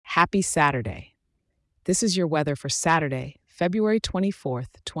Happy Saturday. This is your weather for Saturday, February 24th,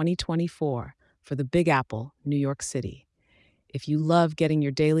 2024, for the Big Apple, New York City. If you love getting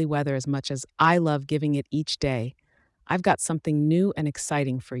your daily weather as much as I love giving it each day, I've got something new and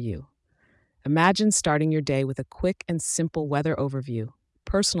exciting for you. Imagine starting your day with a quick and simple weather overview,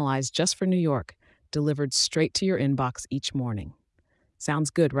 personalized just for New York, delivered straight to your inbox each morning.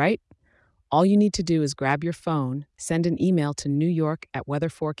 Sounds good, right? All you need to do is grab your phone, send an email to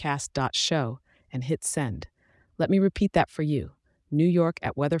newyork@weatherforecast.show, and hit send. Let me repeat that for you.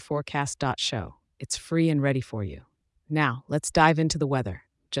 newyork@weatherforecast.show. It's free and ready for you. Now, let's dive into the weather,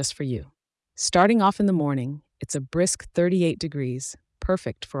 just for you. Starting off in the morning, it's a brisk 38 degrees,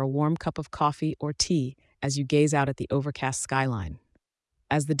 perfect for a warm cup of coffee or tea as you gaze out at the overcast skyline.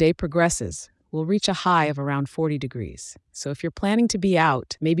 As the day progresses, we'll reach a high of around 40 degrees. So if you're planning to be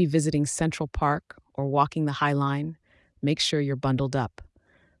out, maybe visiting Central Park or walking the High Line, make sure you're bundled up.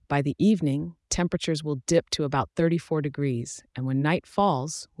 By the evening, temperatures will dip to about 34 degrees, and when night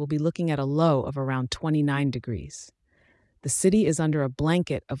falls, we'll be looking at a low of around 29 degrees. The city is under a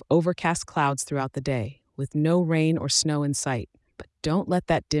blanket of overcast clouds throughout the day, with no rain or snow in sight, but don't let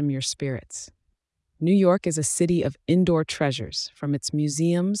that dim your spirits. New York is a city of indoor treasures, from its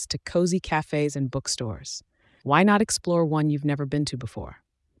museums to cozy cafes and bookstores. Why not explore one you've never been to before?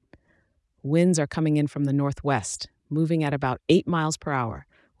 Winds are coming in from the northwest, moving at about 8 miles per hour,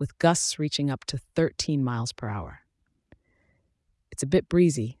 with gusts reaching up to 13 miles per hour. It's a bit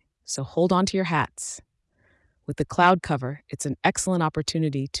breezy, so hold on to your hats. With the cloud cover, it's an excellent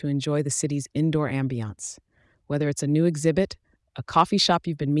opportunity to enjoy the city's indoor ambiance. Whether it's a new exhibit, a coffee shop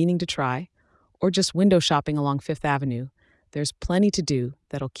you've been meaning to try, or just window shopping along Fifth Avenue, there's plenty to do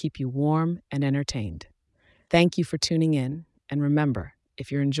that'll keep you warm and entertained. Thank you for tuning in, and remember,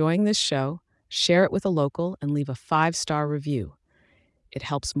 if you're enjoying this show, share it with a local and leave a 5-star review. It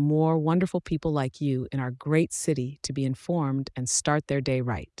helps more wonderful people like you in our great city to be informed and start their day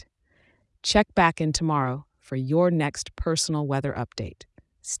right. Check back in tomorrow for your next personal weather update.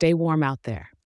 Stay warm out there.